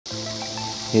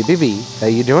Hey baby, how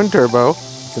you doing, Turbo?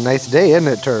 It's a nice day,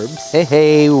 isn't it, Turbs?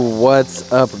 Hey,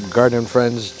 what's up, garden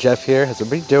friends? Jeff here. How's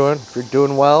everybody doing? If you're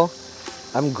doing well,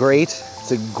 I'm great.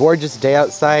 It's a gorgeous day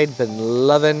outside. Been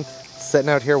loving sitting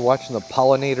out here watching the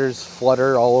pollinators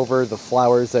flutter all over the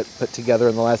flowers that put together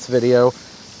in the last video.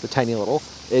 The tiny little,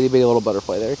 itty bitty little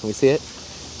butterfly there. Can we see it?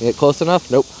 Can you get close enough?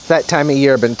 Nope. It's that time of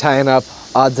year. I've been tying up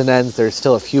odds and ends. There's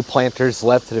still a few planters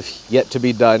left that have yet to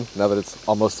be done now that it's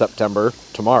almost September.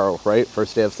 Tomorrow, right?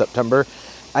 First day of September.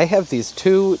 I have these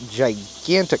two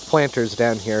gigantic planters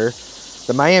down here,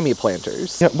 the Miami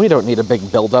planters. You know, we don't need a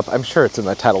big buildup. I'm sure it's in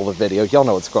the title of the video. Y'all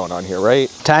know what's going on here, right?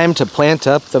 Time to plant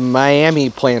up the Miami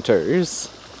planters.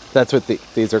 That's what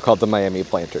these are called, the Miami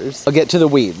planters. I'll get to the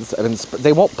weeds.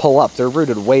 They won't pull up. They're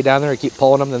rooted way down there. I keep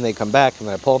pulling them, then they come back, and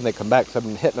then I pull them, they come back. So I've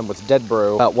been hitting them with dead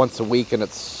brew about once a week, and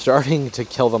it's starting to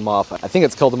kill them off. I think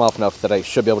it's killed them off enough that I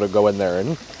should be able to go in there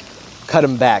and cut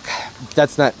them back.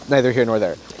 That's neither here nor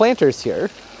there. Planters here,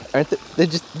 aren't they?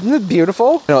 Isn't it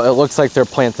beautiful? You know, it looks like they're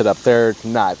planted up. They're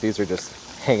not. These are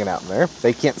just hanging out in there.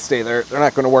 They can't stay there. They're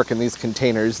not going to work in these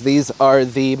containers. These are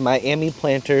the Miami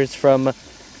planters from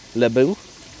Beau.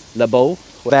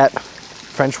 That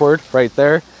French word right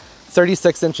there.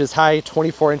 36 inches high,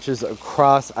 24 inches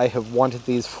across. I have wanted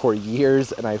these for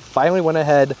years, and I finally went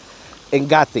ahead and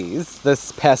got these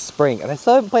this past spring, and I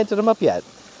still haven't planted them up yet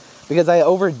because I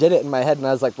overdid it in my head, and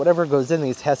I was like, whatever goes in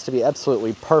these has to be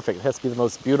absolutely perfect. It has to be the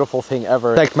most beautiful thing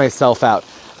ever. Checked myself out.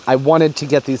 I wanted to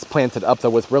get these planted up though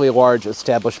with really large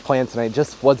established plants, and I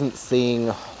just wasn't seeing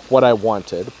what I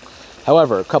wanted.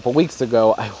 However, a couple weeks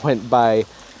ago, I went by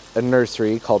a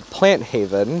nursery called Plant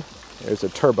Haven. There's a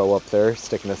Turbo up there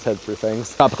sticking his head through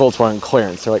things. Tropicals were on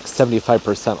clearance. They're like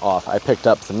 75% off. I picked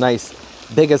up some nice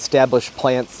big established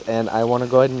plants, and I want to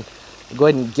go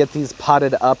ahead and get these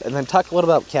potted up, and then talk a little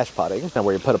about cash potting. Now,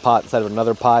 where you put a pot inside of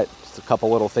another pot. Just a couple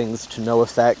little things to no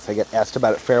effect. I get asked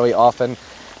about it fairly often.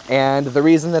 And the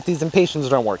reason that these impatiens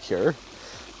don't work here.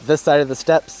 This side of the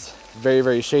steps, very,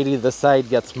 very shady. This side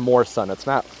gets more sun. It's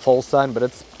not full sun, but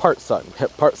it's part sun.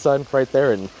 Part sun right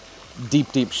there, and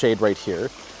deep, deep shade right here.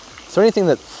 So anything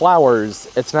that flowers,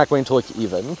 it's not going to look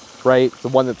even, right? The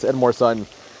one that's in more sun,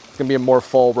 it's going to be a more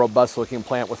full, robust looking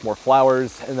plant with more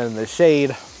flowers. And then in the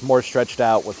shade, more stretched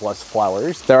out with less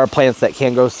flowers. There are plants that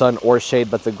can go sun or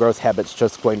shade, but the growth habit's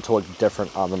just going to look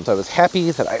different on them. So I was happy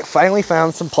that I finally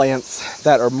found some plants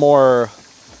that are more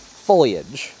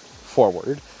foliage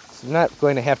forward. So I'm not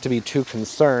going to have to be too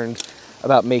concerned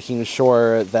about making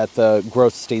sure that the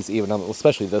growth stays even,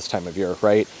 especially this time of year,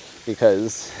 right?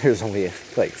 Because there's only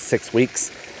like 6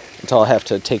 weeks until I'll have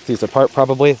to take these apart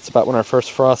probably. It's about when our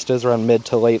first frost is, around mid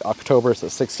to late October, so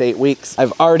 6 to 8 weeks.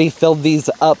 I've already filled these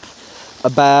up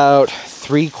about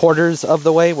 3/4 of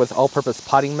the way with all-purpose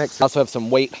potting mix. I also have some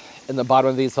weight in the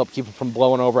bottom of these to help keep them from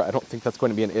blowing over. I don't think that's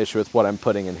going to be an issue with what I'm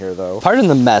putting in here though. Pardon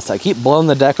the mess. I keep blowing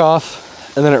the deck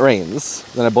off and then it rains.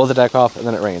 Then I blow the deck off and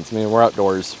then it rains. I mean, we're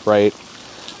outdoors, right?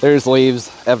 There's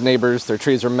leaves, I have neighbors, their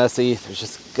trees are messy. There's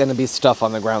just gonna be stuff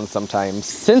on the ground sometimes.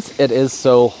 Since it is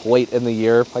so late in the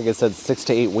year, like I said, 6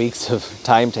 to 8 weeks of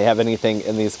time to have anything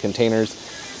in these containers,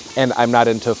 and I'm not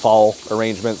into fall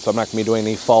arrangements, so I'm not gonna be doing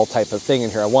any fall type of thing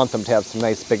in here. I want them to have some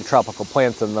nice big tropical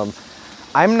plants in them.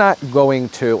 I'm not going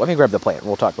to, let me grab the plant and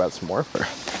we'll talk about it some more.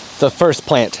 The first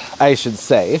plant, I should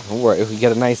say, where we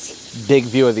get a nice big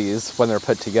view of these when they're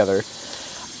put together.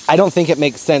 I don't think it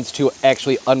makes sense to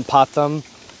actually unpot them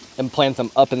and plant them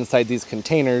up inside these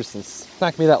containers. It's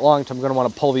not gonna be that long until I'm gonna wanna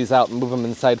pull these out and move them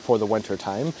inside for the winter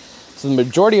time. So the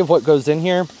majority of what goes in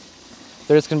here,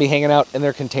 they're just gonna be hanging out in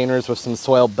their containers with some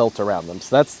soil built around them.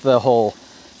 So that's the whole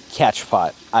catch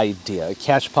pot idea. A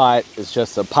catch pot is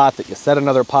just a pot that you set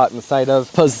another pot inside of.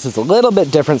 I suppose this is a little bit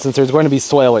different since there's going to be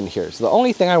soil in here. So the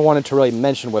only thing I wanted to really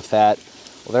mention with that,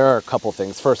 well, there are a couple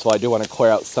things. First of all, I do want to clear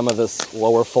out some of this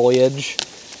lower foliage,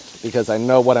 because I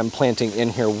know what I'm planting in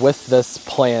here with this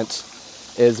plant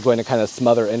is going to kind of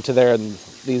smother into there. And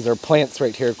these are plants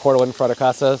right here, Cordyline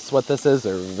fruticosa is what this is.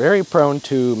 They're very prone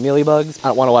to mealybugs. I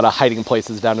don't want a lot of hiding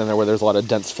places down in there where there's a lot of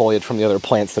dense foliage from the other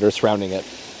plants that are surrounding it.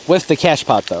 With the cash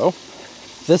pot though,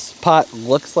 this pot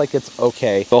looks like it's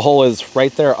okay. The hole is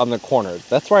right there on the corner.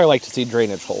 That's where I like to see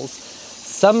drainage holes.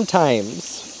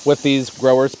 Sometimes with these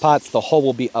growers pots, the hole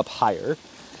will be up higher.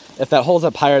 If that hole's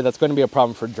up higher, that's going to be a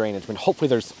problem for drainage. I mean, hopefully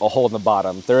there's a hole in the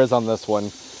bottom. There is on this one.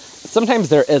 Sometimes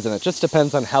there isn't. It just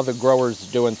depends on how the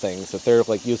grower's doing things. If they're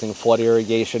like using flood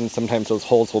irrigation, sometimes those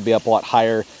holes will be up a lot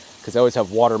higher because they always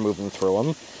have water moving through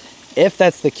them. If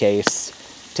that's the case,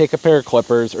 take a pair of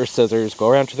clippers or scissors, go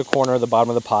around to the corner of the bottom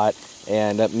of the pot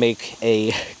and make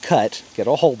a cut, get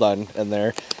a hole done in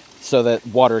there so that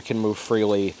water can move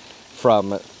freely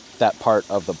from that part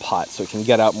of the pot so it can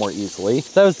get out more easily.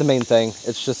 That was the main thing.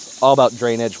 It's just all about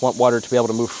drainage. Want water to be able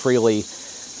to move freely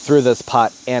through this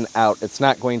pot and out. It's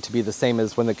not going to be the same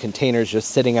as when the container is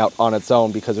just sitting out on its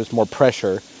own because there's more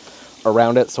pressure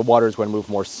around it, so water is going to move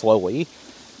more slowly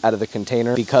out of the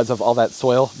container because of all that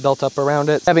soil built up around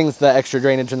it. Having the extra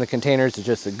drainage in the containers is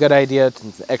just a good idea.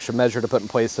 It's an extra measure to put in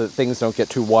place so that things don't get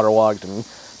too waterlogged and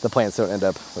the plants don't end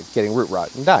up like getting root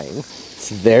rot and dying.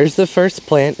 So there's the first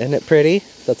plant. Isn't it pretty?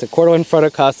 That's a Cordyline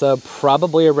fruticosa,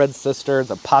 probably a red sister.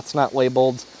 The pot's not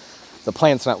labeled. The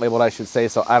plant's not labeled, I should say,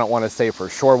 so I don't want to say for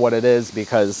sure what it is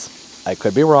because I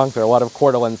could be wrong. There are a lot of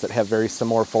Cordylines that have very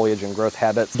similar foliage and growth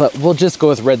habits, but we'll just go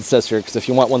with red sister because if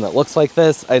you want one that looks like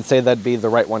this, I'd say that'd be the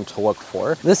right one to look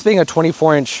for. This being a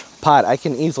 24-inch pot, I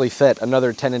can easily fit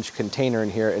another 10-inch container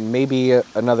in here and maybe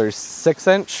another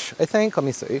 6-inch, I think. Let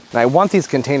me see. And I want these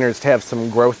containers to have some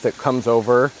growth that comes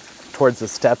over towards the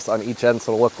steps on each end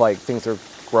so it'll look like things are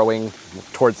growing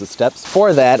towards the steps.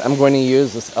 For that, I'm going to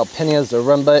use this alpinia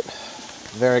zerumbet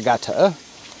variegata.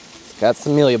 It's got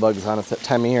some mealybugs on it that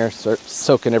time of year. Start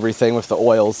soaking everything with the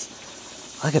oils.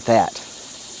 Look at that.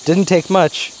 Didn't take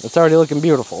much. It's already looking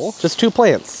beautiful. Just 2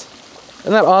 plants.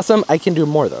 Isn't that awesome? I can do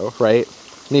more though, right?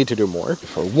 Need to do more.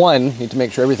 For one, need to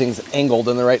make sure everything's angled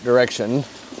in the right direction.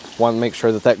 Want to make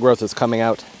sure that that growth is coming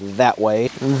out that way.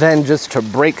 And then just to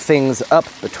break things up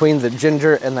between the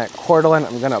ginger and that Cordyline,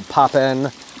 I'm gonna pop in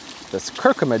this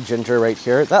curcuma ginger right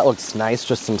here. That looks nice,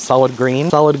 just some solid green.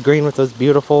 Solid green with those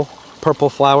beautiful purple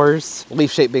flowers.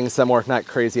 Leaf shape being similar, not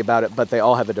crazy about it, but they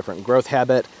all have a different growth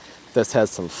habit. This has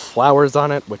some flowers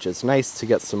on it, which is nice to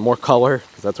get some more color,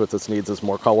 because that's what this needs is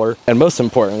more color. And most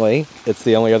importantly, it's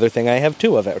the only other thing I have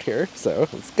 2 of out here, so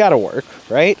it's gotta work,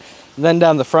 right? And then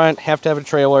down the front, have to have a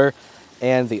trailer,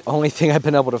 and the only thing I've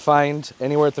been able to find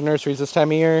anywhere at the nurseries this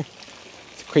time of year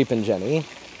is creeping Jenny.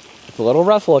 It's a little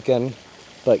rough looking,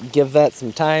 but give that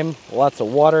some time, lots of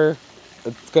water.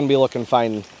 It's gonna be looking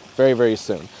fine very, very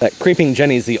soon. That creeping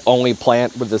Jenny is the only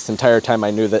plant with this entire time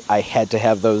I knew that I had to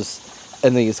have those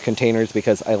in these containers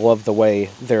because I love the way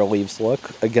their leaves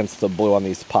look against the blue on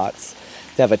these pots.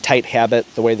 They have a tight habit,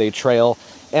 the way they trail,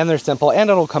 and they're simple, and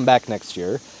it'll come back next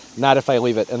year. Not if I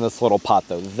leave it in this little pot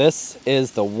though. This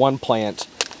is the one plant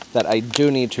that I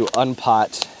do need to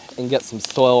unpot and get some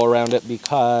soil around it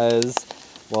because,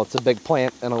 well, it's a big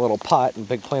plant in a little pot, and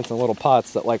big plants in little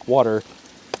pots that like water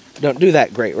don't do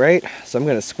that great, right? So I'm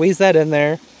gonna squeeze that in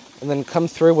there and then come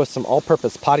through with some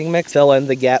all-purpose potting mix, fill in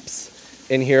the gaps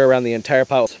in here around the entire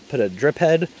pot, put a drip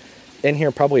head in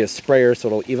here, probably a sprayer so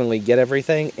it'll evenly get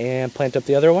everything, and plant up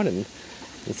the other one and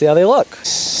see how they look.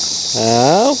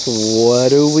 What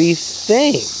do we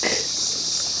think?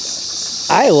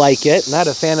 I like it. Not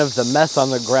a fan of the mess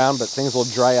on the ground, but things will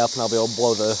dry up and I'll be able to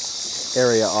blow the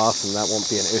area off and that won't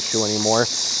be an issue anymore.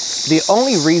 The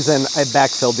only reason I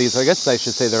backfilled these, I guess I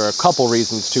should say there are a couple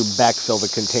reasons to backfill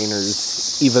the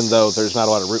containers, even though there's not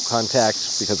a lot of root contact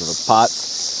because of the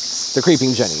pots. The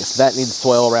creeping jennies, that needs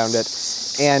soil around it.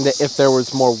 And if there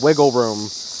was more wiggle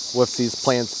room with these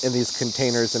plants in these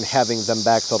containers, and having them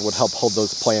backfilled would help hold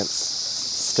those plants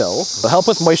still. It'll help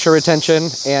with moisture retention,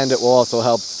 and it will also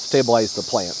help stabilize the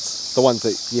plants, the ones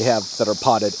that you have that are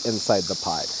potted inside the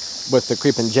pot. With the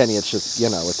creeping jenny, it's just, you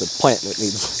know, it's a plant and it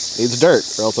needs dirt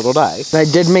or else it'll die. And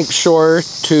I did make sure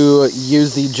to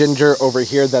use the ginger over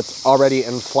here that's already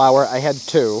in flower. I had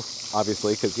two,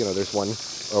 obviously, because, you know, there's one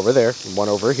over there and one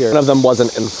over here. One of them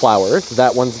wasn't in flower.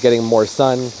 That one's getting more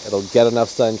sun. It'll get enough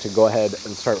sun to go ahead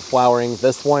and start flowering.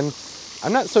 This one,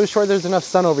 I'm not so sure there's enough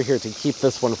sun over here to keep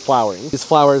this one flowering. These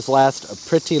flowers last a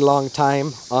pretty long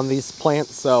time on these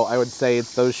plants, so I would say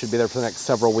those should be there for the next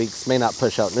several weeks. May not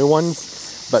push out new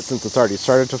ones, but since it's already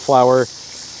started to flower,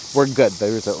 we're good.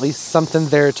 There's at least something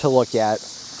there to look at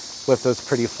with those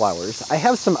pretty flowers. I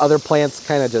have some other plants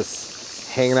kind of just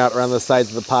hanging out around the sides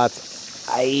of the pots.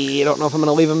 I don't know if I'm going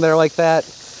to leave them there like that.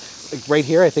 Like right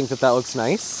here, I think that looks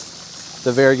nice.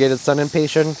 The variegated sun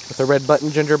impatient with the red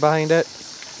button ginger behind it.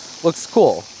 Looks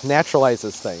cool.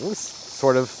 Naturalizes things.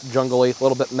 Sort of jungly, a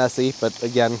little bit messy, but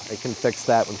again, I can fix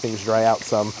that when things dry out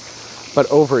some.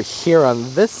 But over here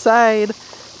on this side,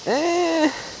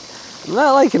 I'm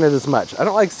not liking it as much. I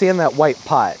don't like seeing that white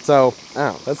pot. So, I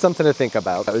don't know, that's something to think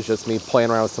about. That was just me playing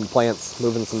around with some plants,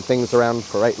 moving some things around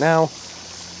for right now.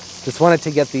 Just wanted to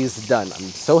get these done.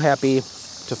 I'm so happy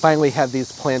to finally have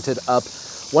these planted up.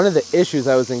 One of the issues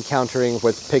I was encountering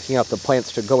with picking up the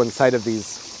plants to go inside of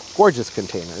these gorgeous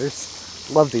containers,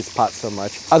 love these pots so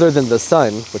much, other than the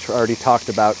sun, which we already talked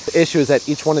about, the issue is that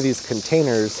each one of these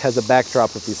containers has a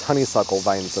backdrop with these honeysuckle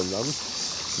vines in them.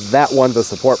 That one, the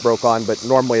support broke on, but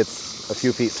normally it's a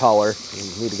few feet taller.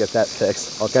 We need to get that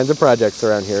fixed. All kinds of projects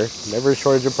around here. Never a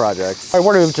shortage of projects. I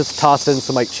would have just tossed in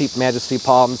some like cheap Majesty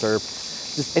palms or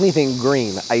just anything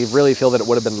green. I really feel that it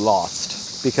would have been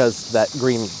lost because that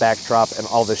green backdrop and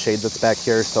all the shade that's back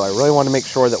here. So I really want to make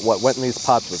sure that what went in these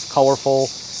pots was colorful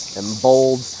and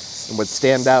bold and would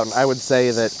stand out. And I would say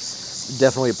that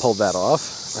definitely pulled that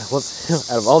off.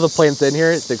 Out of all the plants in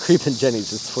here, the creeping Jenny is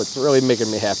just what's really making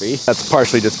me happy. That's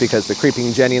partially just because the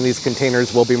creeping Jenny in these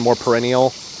containers will be more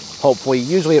perennial. Hopefully,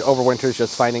 usually it overwinters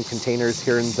just fine in containers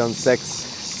here in Zone 6.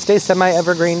 Stay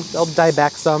semi-evergreen. They'll die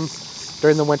back some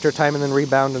during the winter time and then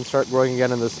rebound and start growing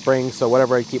again in the spring. So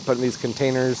whatever I keep putting in these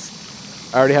containers,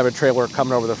 I already have a trailer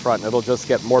coming over the front. It'll just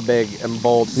get more big and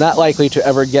bold. Not likely to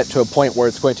ever get to a point where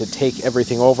it's going to take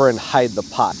everything over and hide the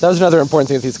pot. That was another important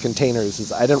thing with these containers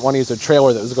is I didn't want to use a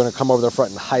trailer that was going to come over the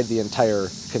front and hide the entire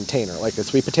container. Like a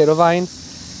sweet potato vine,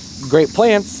 great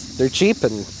plants, they're cheap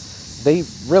and they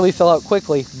really fill out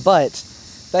quickly, but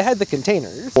they hide the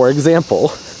containers. For example,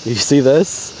 you see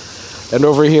this? And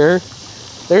over here,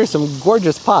 there's some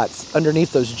gorgeous pots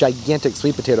underneath those gigantic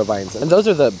sweet potato vines. And those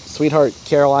are the Sweetheart,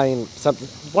 Caroline,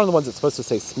 one of the ones that's supposed to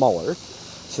say smaller.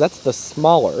 So that's the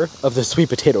smaller of the sweet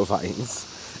potato vines.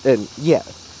 And yeah,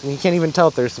 you can't even tell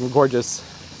if there's some gorgeous,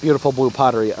 beautiful blue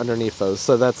pottery underneath those.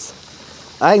 So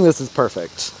I think this is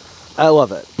perfect. I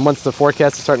love it. Once the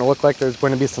forecast is starting to look like there's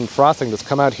going to be some frosting, just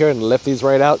come out here and lift these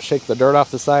right out, shake the dirt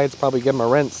off the sides, probably give them a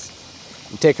rinse,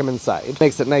 and take them inside.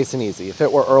 Makes it nice and easy. If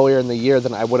it were earlier in the year,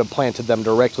 then I would have planted them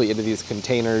directly into these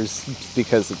containers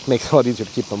because it makes it a lot easier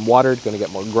to keep them watered. Going to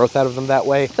get more growth out of them that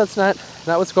way. That's not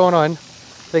what's going on. I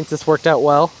think this worked out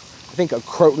well. I think a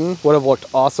croton would have looked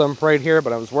awesome right here,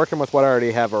 but I was working with what I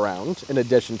already have around, in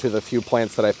addition to the few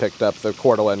plants that I picked up, the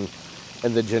cordyline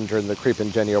and the ginger and the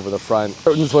creeping Jenny over the front.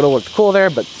 Crotons would have looked cool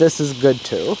there, but this is good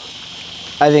too.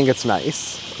 I think it's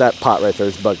nice. That pot right there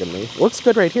is bugging me. Looks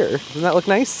good right here. Doesn't that look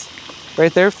nice?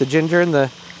 Right there with the ginger and the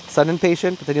sun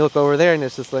impatient, but then you look over there and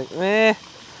it's just like,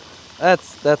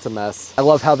 that's a mess. I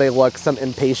love how they look. Some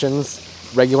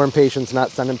impatiens, regular impatiens,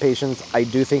 not sun impatiens, I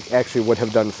do think actually would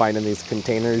have done fine in these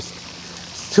containers.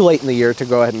 It's too late in the year to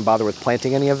go ahead and bother with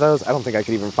planting any of those. I don't think I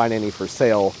could even find any for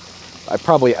sale.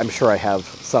 I'm sure I have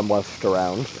some left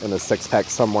around in a 6-pack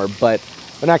somewhere, but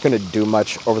they're not going to do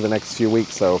much over the next few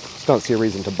weeks, so just don't see a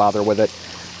reason to bother with it.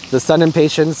 The sun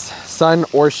impatiens, sun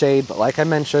or shade, but like I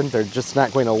mentioned, they're just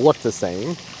not going to look the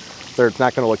same. They're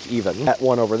not going to look even. That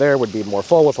one over there would be more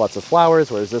full with lots of flowers,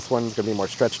 whereas this one's going to be more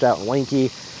stretched out and lanky.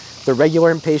 The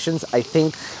regular impatiens, I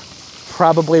think,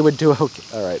 probably would do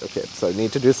okay. All right, okay, so I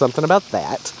need to do something about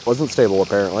that. Wasn't stable,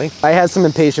 apparently. I had some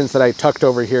impatiens that I tucked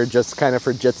over here just kind of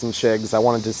for jits and shigs. I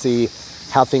wanted to see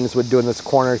how things would do in this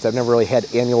corner because I've never really had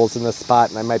annuals in this spot,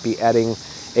 and I might be adding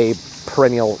a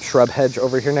perennial shrub hedge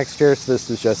over here next year. So this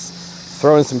is just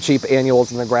throwing some cheap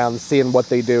annuals in the ground, seeing what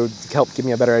they do to help give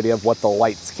me a better idea of what the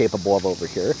light's capable of over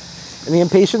here. And the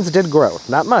impatiens did grow.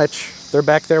 Not much. They're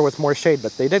back there with more shade,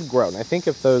 but they did grow. And I think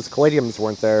if those caladiums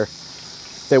weren't there,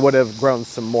 they would have grown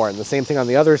some more. And the same thing on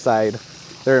the other side.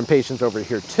 There are impatiens over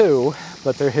here too,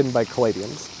 but they're hidden by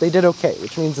caladiums. They did okay,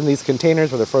 which means in these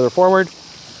containers where they're further forward,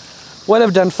 would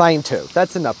have done fine too.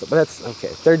 That's enough, but that's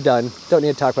okay. They're done. Don't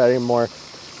need to talk about it anymore.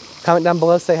 Comment down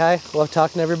below, say hi. Love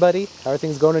talking to everybody. How are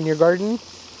things going in your garden?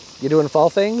 You doing fall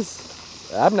things?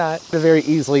 I'm not. I very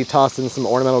easily tossed in some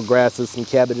ornamental grasses, some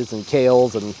cabbages and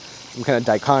kales, and some kind of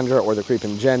dichondra or the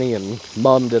creeping Jenny, and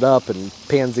mummed it up, and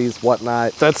pansies,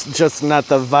 whatnot. That's just not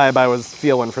the vibe I was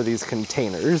feeling for these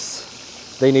containers.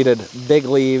 They needed big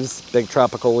leaves, big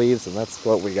tropical leaves, and that's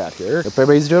what we got here. Hope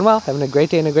everybody's doing well, having a great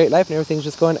day and a great life, and everything's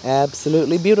just going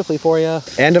absolutely beautifully for you.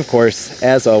 And of course,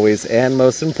 as always, and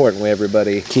most importantly,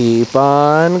 everybody, keep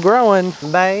on growing.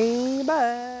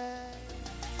 Bye-bye.